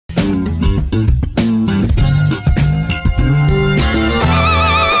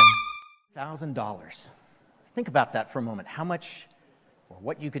$100,000. Think about that for a moment. How much or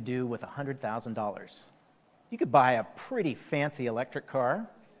what you could do with $100,000. You could buy a pretty fancy electric car,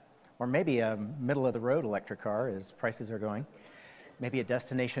 or maybe a middle-of-the-road electric car as prices are going, maybe a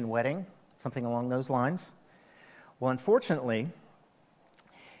destination wedding, something along those lines. Well, unfortunately,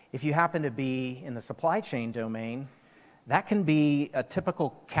 if you happen to be in the supply chain domain, that can be a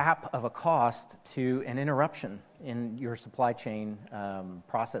typical cap of a cost to an interruption in your supply chain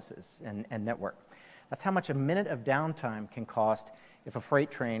processes and network. That's how much a minute of downtime can cost if a freight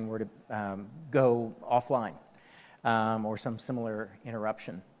train were to go offline or some similar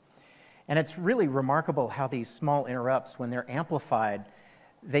interruption. And it's really remarkable how these small interrupts, when they're amplified,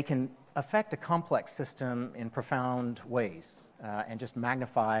 they can affect a complex system in profound ways and just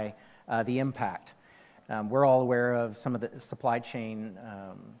magnify the impact. We're all aware of some of the supply chain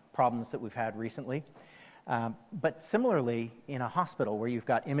problems that we've had recently. But similarly, in a hospital where you've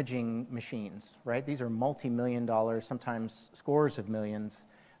got imaging machines, right? These are multi-million dollars, sometimes scores of millions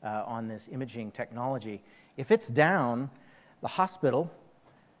on this imaging technology. If it's down, the hospital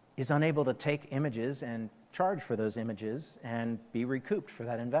is unable to take images and charge for those images and be recouped for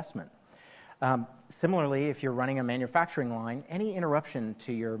that investment. Similarly, if you're running a manufacturing line, any interruption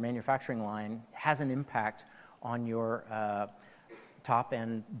to your manufacturing line has an impact on your top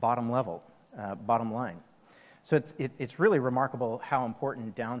and bottom line. So it's really remarkable how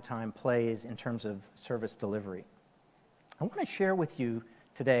important downtime plays in terms of service delivery. I want to share with you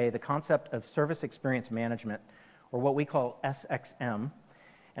today the concept of service experience management, or what we call SXM,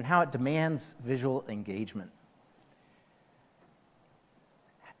 and how it demands visual engagement.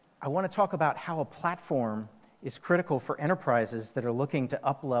 I want to talk about how a platform is critical for enterprises that are looking to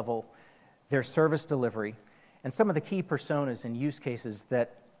up-level their service delivery, and some of the key personas and use cases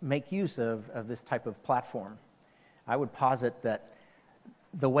that make use of this type of platform. I would posit that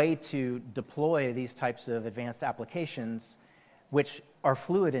the way to deploy these types of advanced applications, which are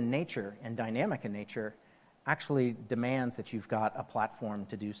fluid in nature and dynamic in nature, actually demands that you've got a platform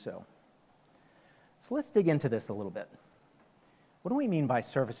to do so. So let's dig into this a little bit. What do we mean by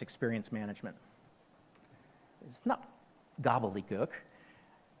service experience management? It's not gobbledygook.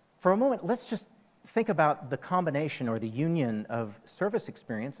 For a moment, let's just think about the combination or the union of service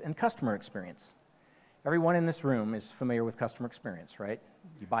experience and customer experience. Everyone in this room is familiar with customer experience, right?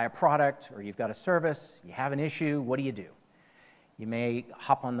 You buy a product or you've got a service, you have an issue, what do? You may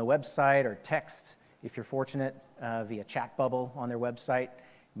hop on the website or text, if you're fortunate, via chat bubble on their website.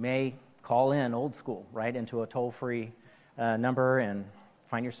 You may call in old school, right, into a toll-free number and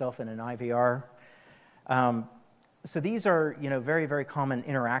find yourself in an IVR. So these are, very, very common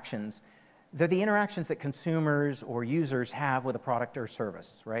interactions. They're the interactions that consumers or users have with a product or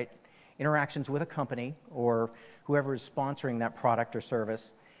service, right? Interactions with a company or whoever is sponsoring that product or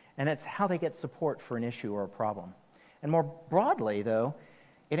service, and it's how they get support for an issue or a problem. And more broadly, though,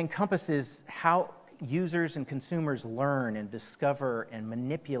 it encompasses how users and consumers learn and discover and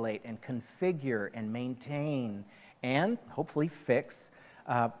manipulate and configure and maintain and hopefully fix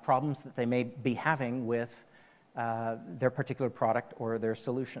problems that they may be having with their particular product or their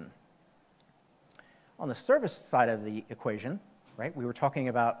solution. On the service side of the equation, right, we were talking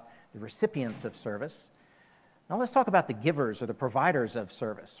about the recipients of service. Now let's talk about the givers or the providers of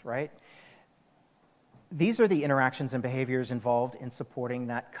service, right? These are the interactions and behaviors involved in supporting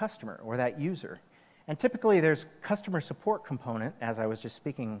that customer or that user. And typically there's customer support component, as I was just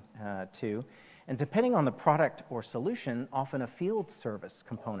speaking to, and depending on the product or solution, often a field service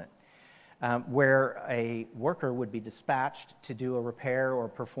component, where a worker would be dispatched to do a repair or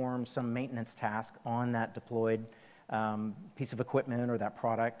perform some maintenance task on that deployed piece of equipment or that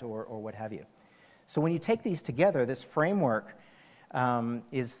product or what have you. So when you take these together, this framework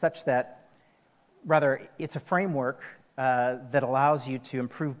is such that, rather, it's a framework that allows you to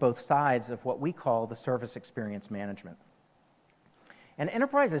improve both sides of what we call the service experience management. And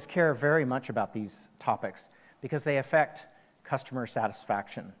enterprises care very much about these topics because they affect customer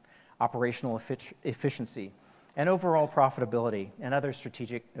satisfaction, operational efficiency, and overall profitability and other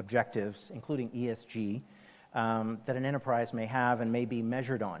strategic objectives, including ESG, that an enterprise may have and may be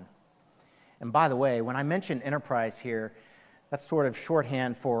measured on. And by the way, when I mention enterprise here, that's sort of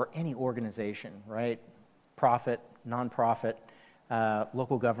shorthand for any organization, right? Profit, nonprofit,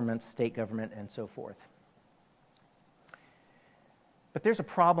 local government, state government, and so forth. But there's a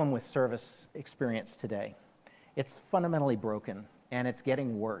problem with service experience today. It's fundamentally broken, and it's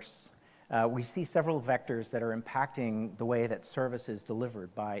getting worse. We see several vectors that are impacting the way that service is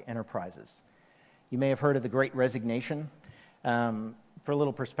delivered by enterprises. You may have heard of the Great Resignation. For a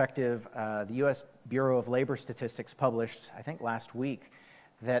little perspective, the U.S. Bureau of Labor Statistics published, I think last week,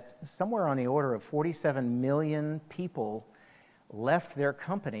 that somewhere on the order of 47 million people left their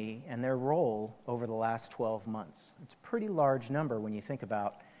company and their role over the last 12 months. It's a pretty large number when you think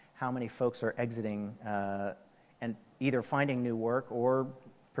about how many folks are exiting and either finding new work or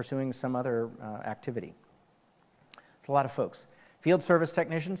pursuing some other activity. It's a lot of folks. Field service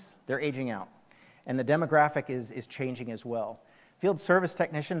technicians, they're aging out, and the demographic is changing as well. Field service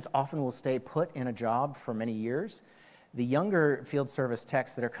technicians often will stay put in a job for many years. The younger field service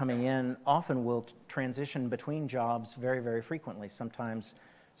techs that are coming in often will transition between jobs very, very frequently. Sometimes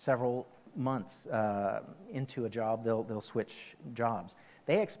several months into a job, they'll switch jobs.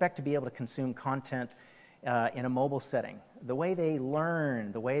 They expect to be able to consume content in a mobile setting. The way they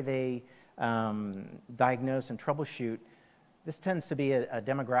learn, the way they diagnose and troubleshoot, this tends to be a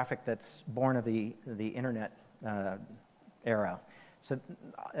demographic that's born of the internet era. So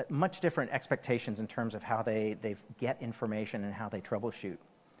much different expectations in terms of how they get information and how they troubleshoot.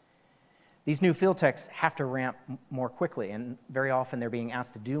 These new field techs have to ramp more quickly, and very often they're being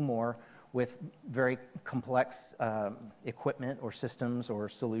asked to do more with very complex equipment or systems or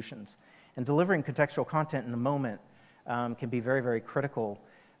solutions. And delivering contextual content in the moment can be very, very critical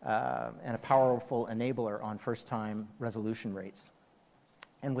and a powerful enabler on first-time resolution rates.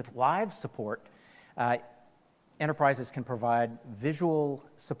 And with live support, enterprises can provide visual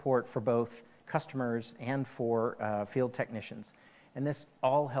support for both customers and for field technicians. And this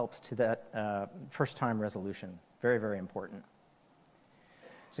all helps to that first-time resolution. Very, very important.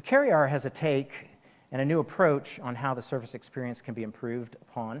 So CareAR has a take and a new approach on how the service experience can be improved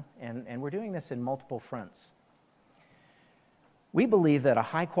upon, and we're doing this in multiple fronts. We believe that a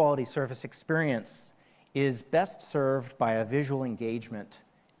high-quality service experience is best served by a visual engagement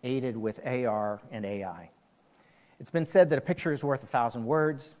aided with AR and AI. It's been said that a picture is worth 1,000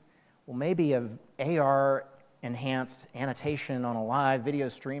 words. Well, maybe an AR-enhanced annotation on a live video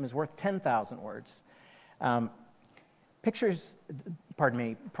stream is worth 10,000 words.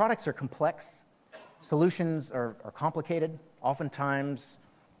 Products are complex. Solutions are complicated. Oftentimes,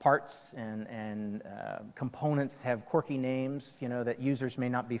 parts and components have quirky names, that users may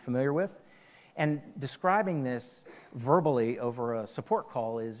not be familiar with. And describing this verbally over a support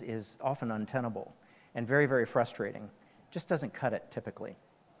call is often untenable and very, very frustrating. Just doesn't cut it typically.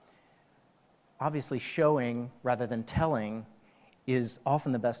 Obviously, showing rather than telling is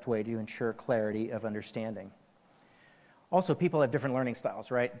often the best way to ensure clarity of understanding. Also, people have different learning styles,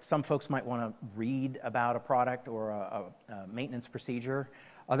 right? Some folks might want to read about a product or a maintenance procedure.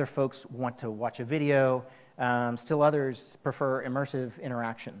 Other folks want to watch a video. Still others prefer immersive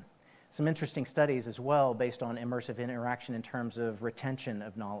interaction. Some interesting studies as well based on immersive interaction in terms of retention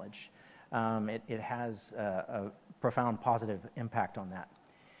of knowledge. It has a profound positive impact on that.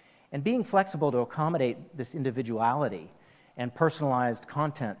 And being flexible to accommodate this individuality and personalized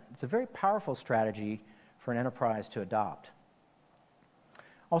content, it's a very powerful strategy for an enterprise to adopt.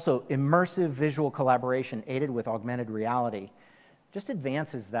 Also, immersive visual collaboration aided with augmented reality just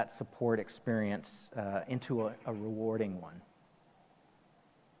advances that support experience into a rewarding one.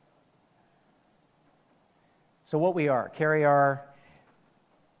 So what we are, CareAR,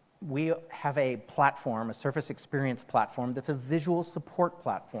 we have a platform, a service experience platform that's a visual support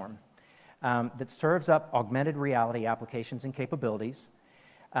platform that serves up augmented reality applications and capabilities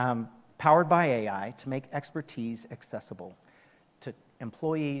powered by AI to make expertise accessible to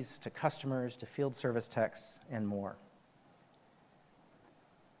employees, to customers, to field service techs, and more.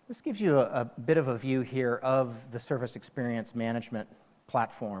 This gives you a bit of a view here of the service experience management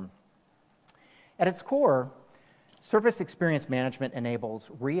platform. At its core, service experience management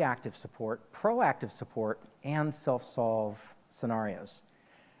enables reactive support, proactive support, and self-solve scenarios.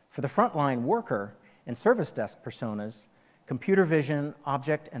 For the frontline worker and service desk personas, computer vision,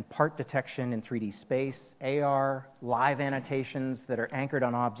 object and part detection in 3D space, AR, live annotations that are anchored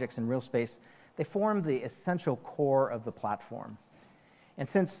on objects in real space, they form the essential core of the platform. And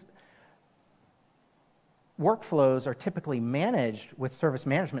since workflows are typically managed with service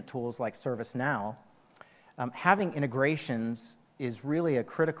management tools like ServiceNow, having integrations is really a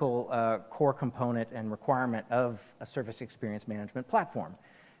critical core component and requirement of a service experience management platform.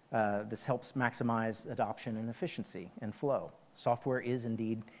 This helps maximize adoption and efficiency and flow. Software is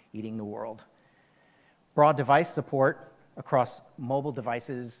indeed eating the world. Broad device support across mobile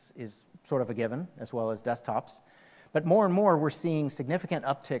devices is sort of a given, as well as desktops. But more and more, we're seeing significant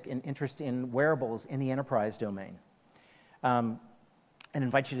uptick in interest in wearables in the enterprise domain. And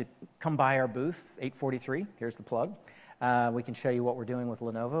invite you to come by our booth, 843. Here's the plug. We can show you what we're doing with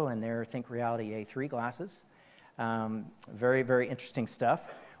Lenovo and their Think Reality A3 glasses. Very, very interesting stuff.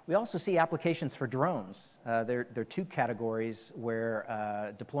 We also see applications for drones. There are two categories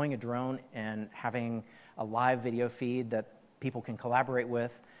where deploying a drone and having a live video feed that people can collaborate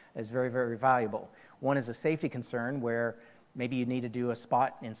with is very, very valuable. One is a safety concern where maybe you need to do a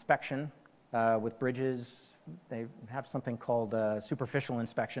spot inspection with bridges. They have something called superficial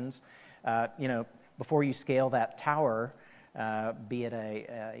inspections. Before you scale that tower, be it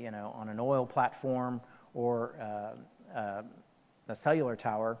on an oil platform or a cellular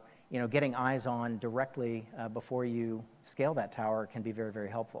tower, getting eyes on directly before you scale that tower can be very, very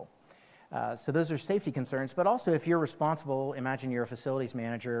helpful. So those are safety concerns, but also if you're responsible, imagine you're a facilities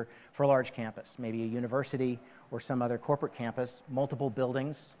manager for a large campus, maybe a university or some other corporate campus, multiple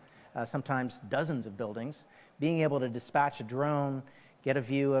buildings, sometimes dozens of buildings, being able to dispatch a drone, get a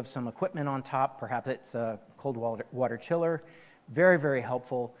view of some equipment on top, perhaps it's a cold water chiller, very, very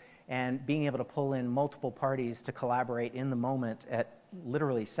helpful, and being able to pull in multiple parties to collaborate in the moment at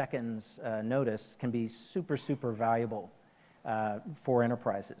literally seconds notice can be super, super valuable for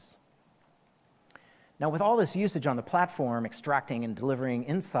enterprises. Now, with all this usage on the platform, extracting and delivering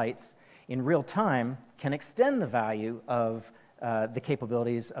insights in real time can extend the value of the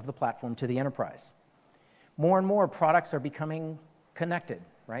capabilities of the platform to the enterprise. More and more products are becoming connected,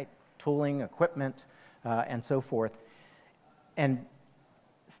 right? Tooling, equipment, and so forth. And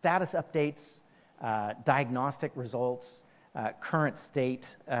status updates, diagnostic results, current state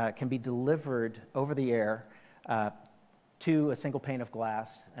can be delivered over the air to a single pane of glass,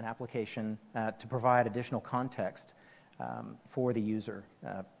 an application, to provide additional context for the user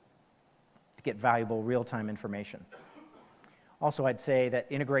to get valuable real-time information. Also, I'd say that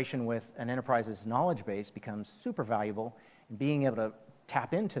integration with an enterprise's knowledge base becomes super valuable, and being able to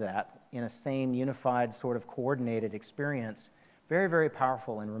tap into that in a same unified sort of coordinated experience, very, very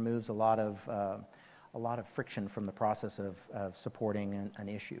powerful and removes a lot of friction from the process of supporting an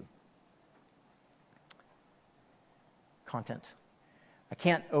issue. Content. I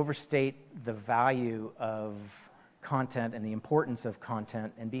can't overstate the value of content and the importance of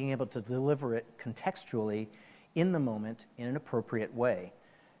content and being able to deliver it contextually in the moment in an appropriate way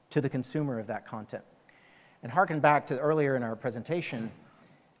to the consumer of that content. And harken back to earlier in our presentation,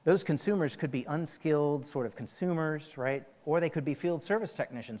 those consumers could be unskilled sort of consumers, right? Or they could be field service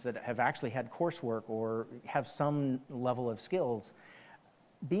technicians that have actually had coursework or have some level of skills.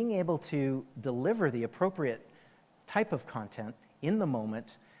 Being able to deliver the appropriate type of content in the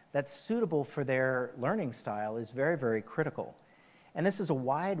moment that's suitable for their learning style is very, very critical. And this is a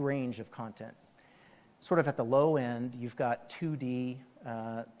wide range of content. Sort of at the low end, you've got 2D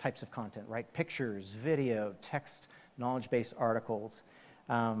types of content, right? Pictures, video, text, knowledge-based articles.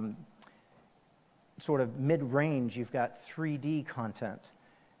 Sort of mid-range, you've got 3D content.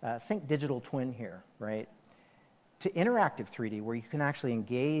 Think digital twin here, right? To interactive 3D, where you can actually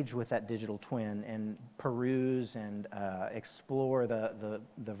engage with that digital twin and peruse and explore the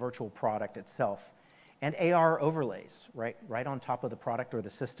virtual product itself. And AR overlays, right on top of the product or the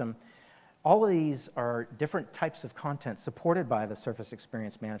system. All of these are different types of content supported by the Surface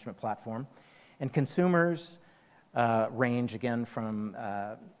Experience Management Platform. And consumers range, again, from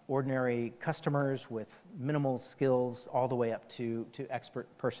ordinary customers with minimal skills all the way up to expert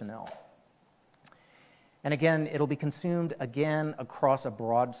personnel. And again, it'll be consumed, again, across a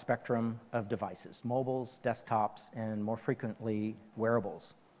broad spectrum of devices, mobiles, desktops, and more frequently,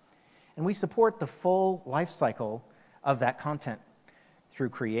 wearables. And we support the full life cycle of that content through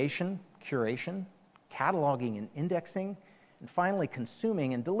creation, curation, cataloging and indexing, and finally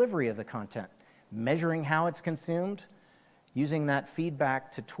consuming and delivery of the content, measuring how it's consumed, using that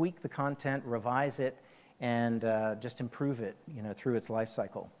feedback to tweak the content, revise it, and just improve it, through its life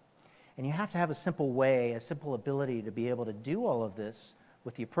cycle. And you have to have a simple way, a simple ability to be able to do all of this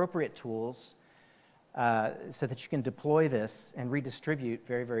with the appropriate tools so that you can deploy this and redistribute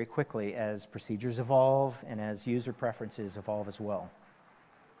very, very quickly as procedures evolve and as user preferences evolve as well.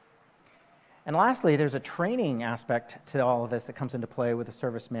 And lastly, there's a training aspect to all of this that comes into play with the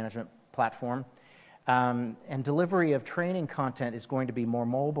service management platform. And delivery of training content is going to be more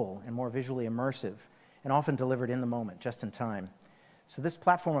mobile and more visually immersive and often delivered in the moment, just in time. So this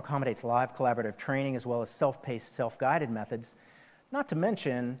platform accommodates live collaborative training as well as self-paced, self-guided methods, not to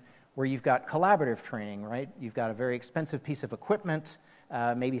mention where you've got collaborative training, right? You've got a very expensive piece of equipment,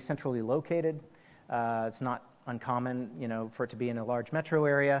 maybe centrally located. It's not uncommon, for it to be in a large metro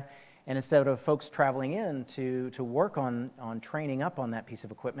area. And instead of folks traveling in to work on training up on that piece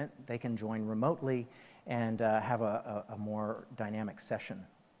of equipment, they can join remotely and have a more dynamic session.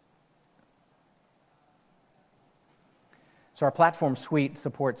 So our platform suite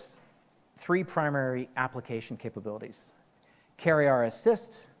supports 3 primary application capabilities. CareAR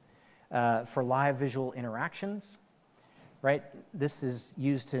Assist, for live visual interactions, right? This is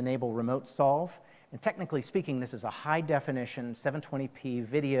used to enable remote solve. And technically speaking, this is a high-definition 720p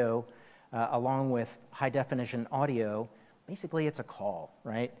video along with high-definition audio. Basically, it's a call,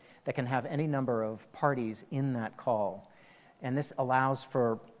 right, that can have any number of parties in that call. And this allows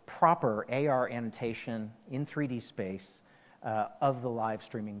for proper AR annotation in 3D space of the live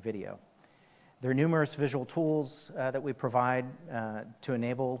streaming video. There are numerous visual tools that we provide to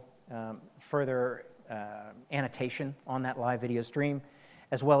enable further annotation on that live video stream,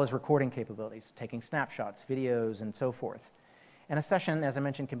 as well as recording capabilities, taking snapshots, videos, and so forth. And a session, as I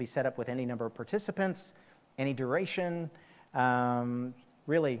mentioned, can be set up with any number of participants, any duration.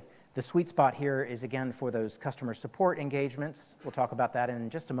 Really, the sweet spot here is, again, for those customer support engagements. We'll talk about that in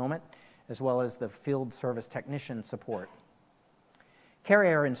just a moment, as well as the field service technician support.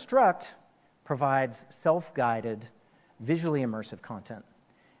 CareAR Instruct provides self-guided, visually immersive content.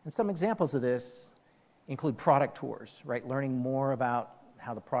 And some examples of this include product tours, right? Learning more about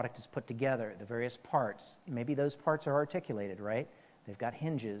how the product is put together, the various parts. Maybe those parts are articulated, right? They've got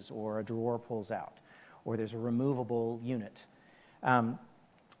hinges, or a drawer pulls out, or there's a removable unit.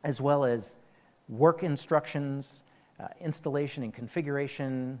 As well as work instructions, installation and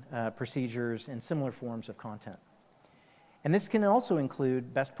configuration procedures, and similar forms of content. And this can also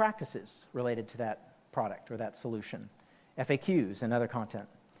include best practices related to that product or that solution, FAQs and other content.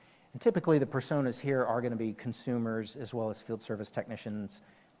 And typically the personas here are going to be consumers as well as field service technicians,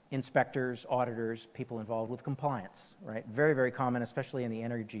 inspectors, auditors, people involved with compliance, right? Very, very common, especially in the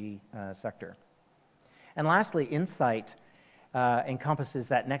energy sector. And lastly, Insight encompasses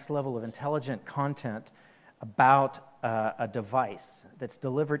that next level of intelligent content about a device that's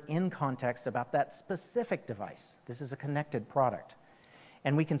delivered in context about that specific device. This is a connected product.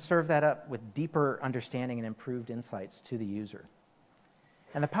 And we can serve that up with deeper understanding and improved insights to the user.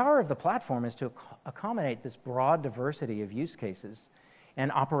 And the power of the platform is to accommodate this broad diversity of use cases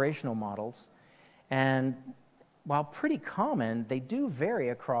and operational models. And while pretty common, they do vary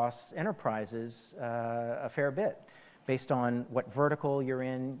across enterprises a fair bit based on what vertical you're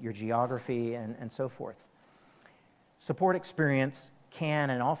in, your geography, and so forth. Support experience can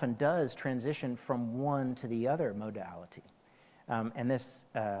and often does transition from one to the other modality. And this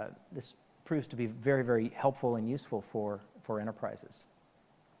proves to be very, very helpful and useful for enterprises.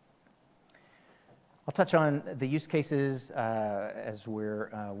 I'll touch on the use cases as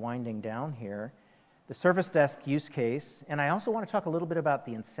we're winding down here. The service desk use case, and I also want to talk a little bit about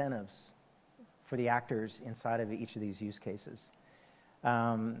the incentives for the actors inside of each of these use cases.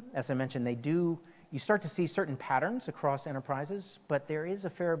 As I mentioned, you start to see certain patterns across enterprises, but there is a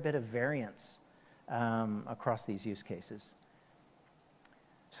fair bit of variance across these use cases.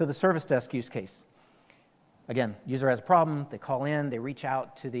 So the service desk use case. Again, user has a problem, they call in, they reach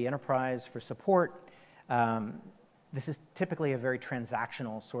out to the enterprise for support. This is typically a very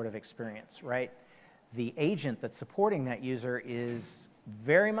transactional sort of experience, right? The agent that's supporting that user is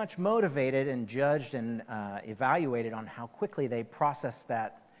very much motivated and judged and evaluated on how quickly they process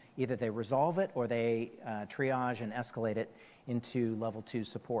that. Either they resolve it or they triage and escalate it into level 2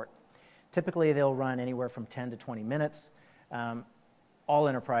 support. Typically, they'll run anywhere from 10 to 20 minutes. All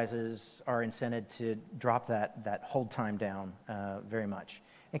enterprises are incented to drop that hold time down very much.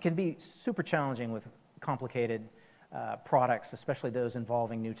 It can be super challenging with complicated products, especially those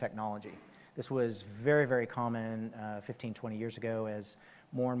involving new technology. This was very, very common 15, 20 years ago as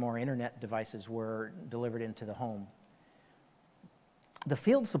more and more internet devices were delivered into the home. The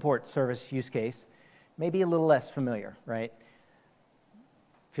field support service use case may be a little less familiar, right?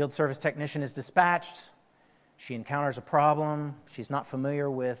 Field service technician is dispatched. She encounters a problem. She's not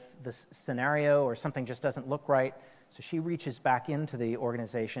familiar with the scenario, or something just doesn't look right. So she reaches back into the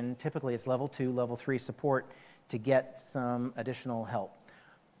organization. Typically, it's level 2, level 3 support to get some additional help.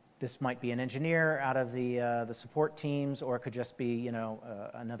 This might be an engineer out of the support teams, or it could just be,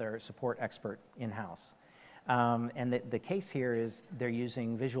 another support expert in-house. And the case here is they're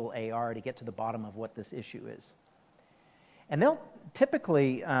using visual AR to get to the bottom of what this issue is. And they'll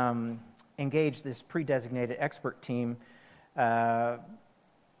typically engage this pre-designated expert team. The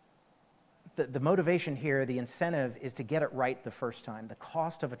motivation here, the incentive, is to get it right the first time. The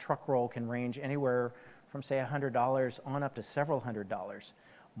cost of a truck roll can range anywhere from, say, $100 on up to several $100s.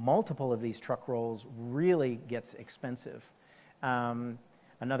 Multiple of these truck rolls really gets expensive.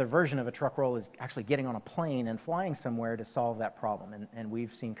 Another version of a truck roll is actually getting on a plane and flying somewhere to solve that problem. And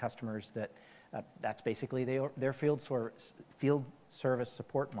we've seen customers that that's basically their field service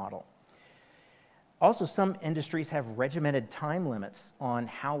support model. Also, some industries have regimented time limits on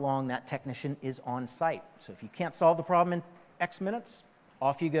how long that technician is on site. So if you can't solve the problem in X minutes,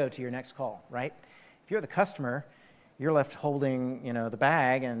 off you go to your next call, right? If you're the customer, you're left holding, the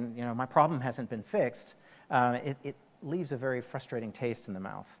bag, and my problem hasn't been fixed. It leaves a very frustrating taste in the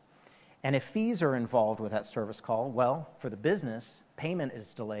mouth. And if fees are involved with that service call, well, for the business, payment is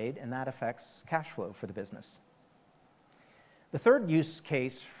delayed, and that affects cash flow for the business. The third use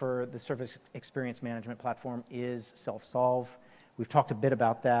case for the service experience management platform is self-solve. We've talked a bit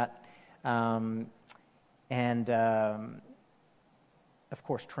about that. Of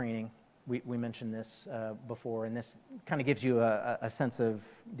course, training. We mentioned this before, and this kind of gives you a sense of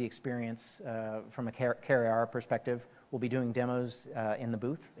the experience from a CareAR perspective. We'll be doing demos in the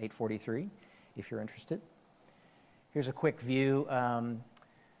booth, 843, if you're interested. Here's a quick view,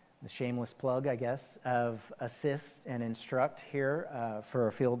 the shameless plug, I guess, of Assist and Instruct here for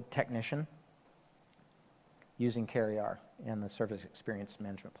a field technician using CareAR and the Service Experience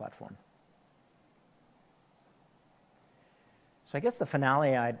Management Platform. So I guess the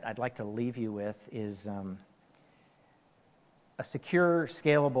finale I'd like to leave you with is a secure,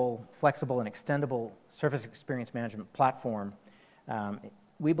 scalable, flexible, and extendable service experience management platform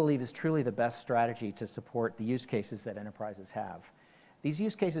we believe is truly the best strategy to support the use cases that enterprises have. These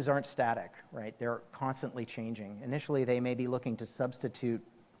use cases aren't static, right? They're constantly changing. Initially, they may be looking to substitute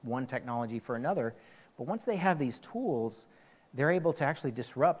one technology for another, but once they have these tools, they're able to actually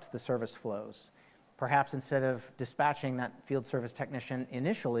disrupt the service flows. Perhaps instead of dispatching that field service technician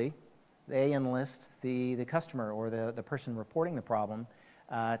initially, they enlist the customer or the person reporting the problem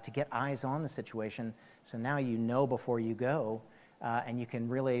to get eyes on the situation. So now you know before you go, and you can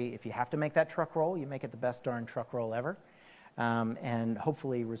really, if you have to make that truck roll, you make it the best darn truck roll ever, and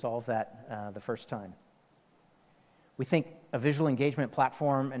hopefully resolve that the first time. We think a visual engagement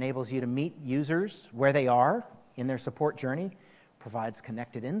platform enables you to meet users where they are in their support journey, provides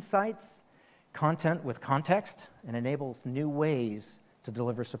connected insights, content with context, and enables new ways to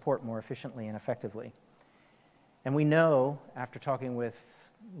deliver support more efficiently and effectively. And we know, after talking with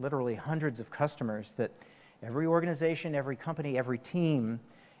literally hundreds of customers, that every organization, every company, every team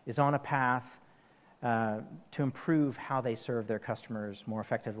is on a path to improve how they serve their customers more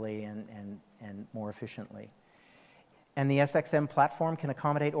effectively and more efficiently. And the SXM platform can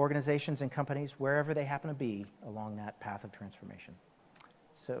accommodate organizations and companies wherever they happen to be along that path of transformation.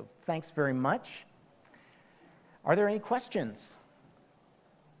 So thanks very much. Are there any questions?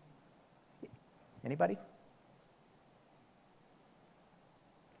 Anybody?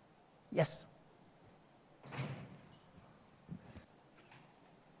 Yes.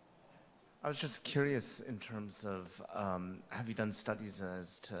 I was just curious in terms of, have you done studies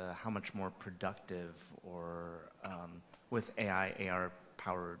as to how much more productive or with AI,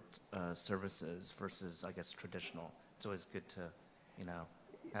 AR-powered services versus, I guess, traditional? It's always good to,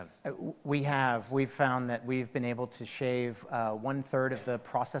 have. We've found that we've been able to shave 1/3 of the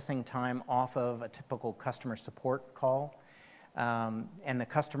processing time off of a typical customer support call. And the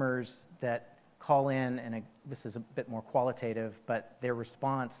customers that call in, and this is a bit more qualitative, but their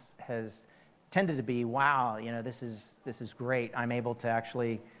response has tended to be, wow, this is great. I'm able to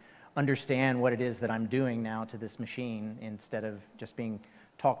actually understand what it is that I'm doing now to this machine instead of just being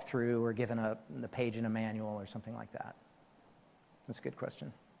talked through or given the page in a manual or something like that. That's a good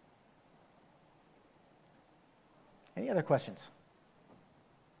question. Any other questions?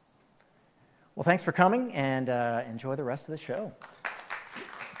 Well, thanks for coming, and enjoy the rest of the show.